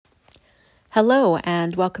Hello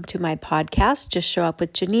and welcome to my podcast, Just Show Up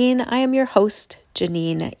with Janine. I am your host,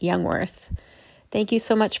 Janine Youngworth. Thank you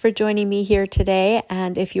so much for joining me here today,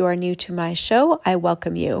 and if you are new to my show, I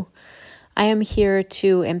welcome you. I am here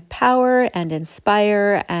to empower and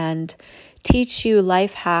inspire and teach you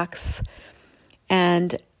life hacks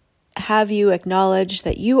and have you acknowledge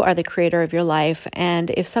that you are the creator of your life, and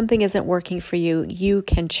if something isn't working for you, you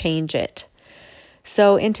can change it.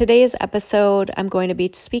 So in today's episode, I'm going to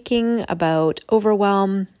be speaking about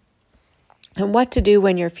overwhelm and what to do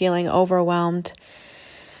when you're feeling overwhelmed.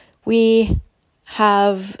 We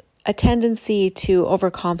have a tendency to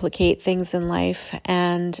overcomplicate things in life,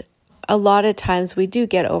 and a lot of times we do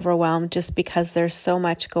get overwhelmed just because there's so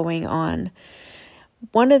much going on.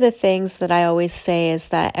 One of the things that I always say is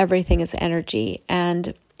that everything is energy,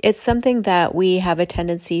 and it's something that we have a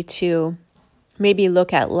tendency to maybe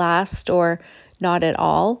look at last or not at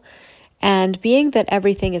all. And being that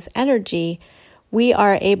everything is energy, we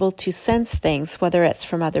are able to sense things, whether it's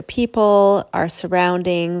from other people, our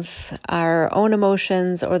surroundings, our own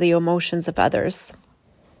emotions, or the emotions of others.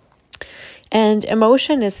 And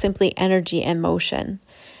emotion is simply energy in motion.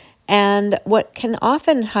 And what can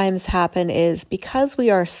oftentimes happen is because we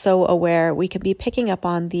are so aware, we can be picking up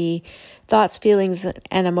on the thoughts, feelings,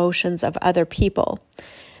 and emotions of other people.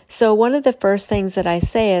 So one of the first things that I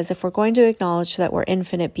say is if we're going to acknowledge that we're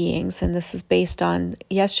infinite beings, and this is based on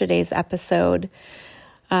yesterday's episode,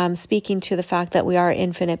 speaking to the fact that we are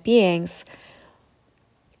infinite beings,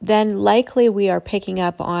 then likely we are picking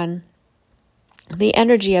up on the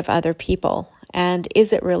energy of other people. And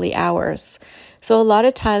is it really ours? So a lot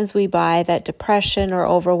of times we buy that depression or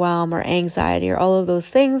overwhelm or anxiety or all of those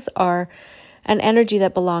things are an energy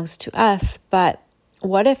that belongs to us, but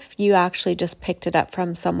what if you actually just picked it up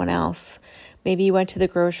from someone else? Maybe you went to the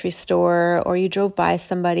grocery store or you drove by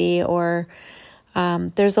somebody, or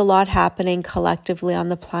there's a lot happening collectively on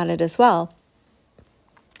the planet as well.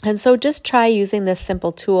 And so just try using this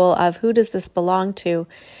simple tool of who does this belong to?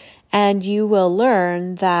 And you will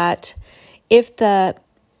learn that if the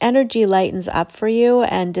energy lightens up for you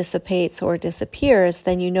and dissipates or disappears,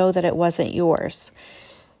 then you know that it wasn't yours.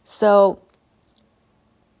 So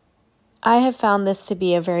I have found this to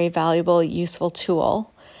be a very valuable, useful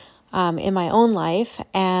tool in my own life.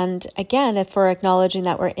 And again, if we're acknowledging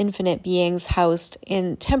that we're infinite beings housed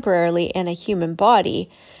temporarily in a human body,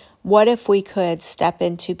 what if we could step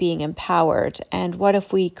into being empowered? And what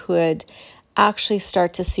if we could actually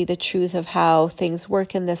start to see the truth of how things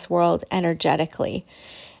work in this world energetically?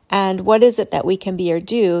 And what is it that we can be or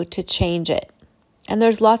do to change it? And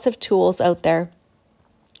there's lots of tools out there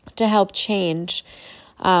to help change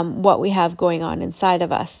what we have going on inside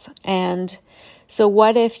of us. And so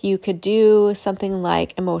what if you could do something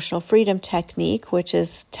like emotional freedom technique, which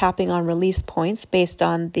is tapping on release points based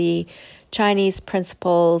on the Chinese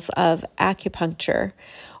principles of acupuncture?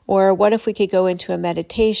 Or what if we could go into a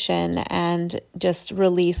meditation and just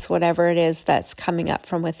release whatever it is that's coming up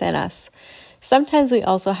from within us? Sometimes we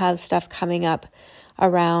also have stuff coming up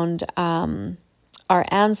around our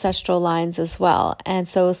ancestral lines as well. And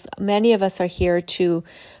so many of us are here to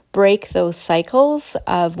break those cycles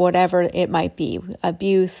of whatever it might be: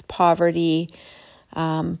 abuse, poverty,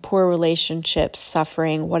 poor relationships,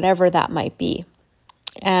 suffering, whatever that might be.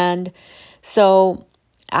 And so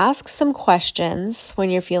ask some questions when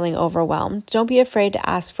you're feeling overwhelmed. Don't be afraid to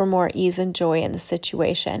ask for more ease and joy in the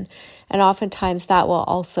situation. And oftentimes that will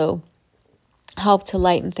also help to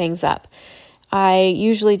lighten things up. I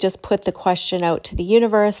usually just put the question out to the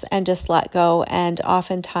universe and just let go. And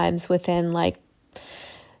oftentimes within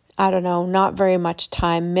not very much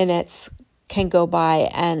time, minutes can go by,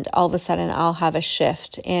 and all of a sudden I'll have a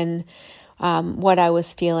shift in what I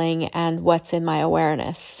was feeling and what's in my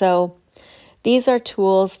awareness. So these are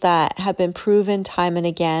tools that have been proven time and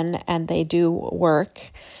again, and they do work.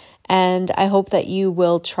 And I hope that you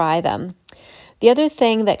will try them. The other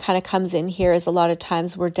thing that kind of comes in here is a lot of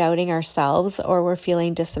times we're doubting ourselves or we're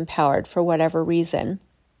feeling disempowered for whatever reason.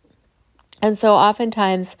 And so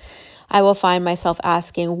oftentimes I will find myself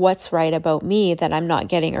asking what's right about me that I'm not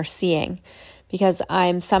getting or seeing, because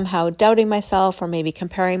I'm somehow doubting myself or maybe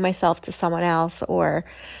comparing myself to someone else, or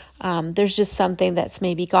there's just something that's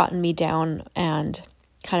maybe gotten me down and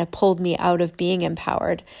kind of pulled me out of being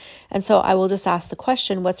empowered. And so I will just ask the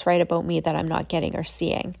question, what's right about me that I'm not getting or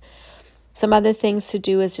seeing? Some other things to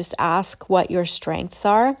do is just ask what your strengths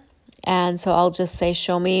are. And so I'll just say,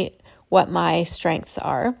 show me what my strengths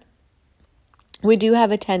are. We do have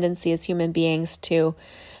a tendency as human beings to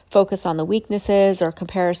focus on the weaknesses or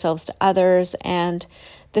compare ourselves to others. And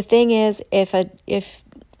the thing is, if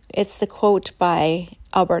it's the quote by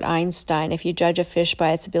Albert Einstein: if you judge a fish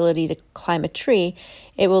by its ability to climb a tree,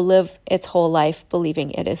 it will live its whole life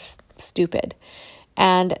believing it is stupid.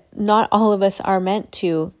 And not all of us are meant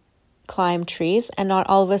to climb trees, and not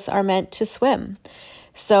all of us are meant to swim.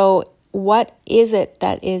 So what is it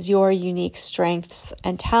that is your unique strengths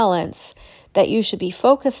and talents that you should be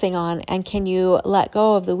focusing on? And can you let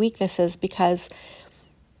go of the weaknesses? Because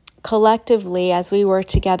collectively, as we work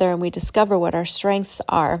together and we discover what our strengths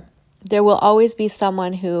are, there will always be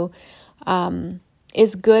someone who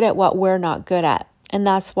is good at what we're not good at. And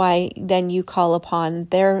that's why then you call upon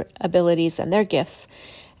their abilities and their gifts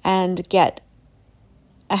and get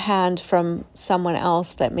a hand from someone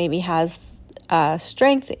else that maybe has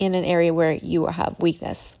strength in an area where you have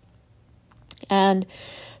weakness. And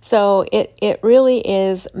so it really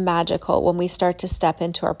is magical when we start to step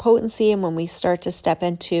into our potency and when we start to step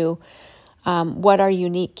into what our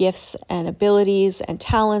unique gifts and abilities and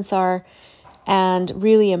talents are, and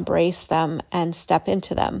really embrace them and step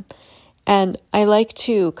into them. And I like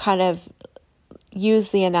to kind of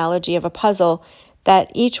use the analogy of a puzzle,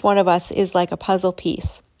 that each one of us is like a puzzle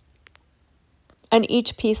piece. And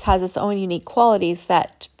each piece has its own unique qualities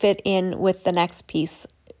that fit in with the next piece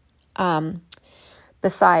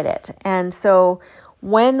beside it. And so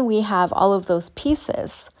when we have all of those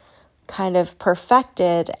pieces kind of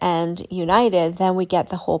perfected and united, then we get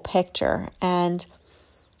the whole picture. And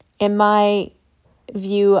in my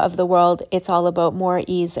view of the world, it's all about more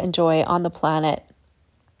ease and joy on the planet,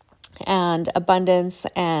 and abundance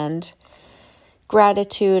and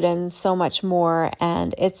gratitude and so much more.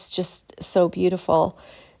 And it's just so beautiful.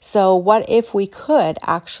 So what if we could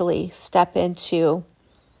actually step into,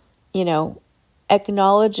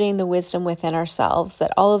 acknowledging the wisdom within ourselves,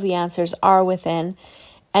 that all of the answers are within,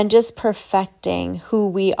 and just perfecting who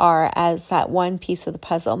we are as that one piece of the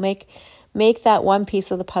puzzle. Make that one piece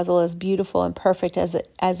of the puzzle as beautiful and perfect as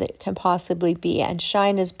it can possibly be, and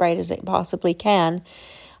shine as bright as it possibly can,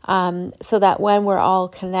 so that when we're all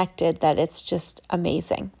connected, that it's just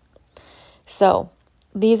amazing. So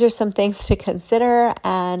these are some things to consider,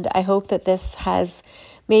 and I hope that this has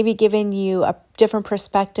maybe given you a different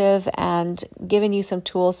perspective and given you some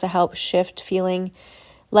tools to help shift feeling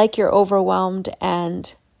like you're overwhelmed,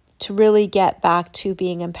 and to really get back to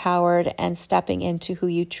being empowered and stepping into who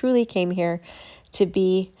you truly came here to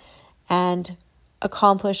be and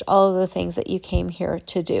accomplish all of the things that you came here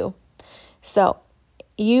to do. So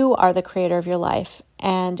you are the creator of your life,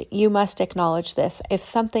 and you must acknowledge this. If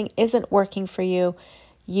something isn't working for you,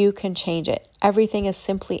 you can change it. Everything is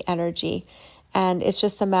simply energy. And it's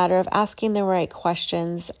just a matter of asking the right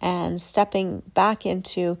questions and stepping back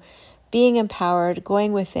into being empowered,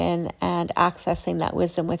 going within, and accessing that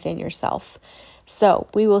wisdom within yourself. So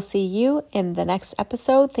we will see you in the next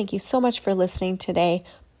episode. Thank you so much for listening today.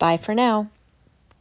 Bye for now.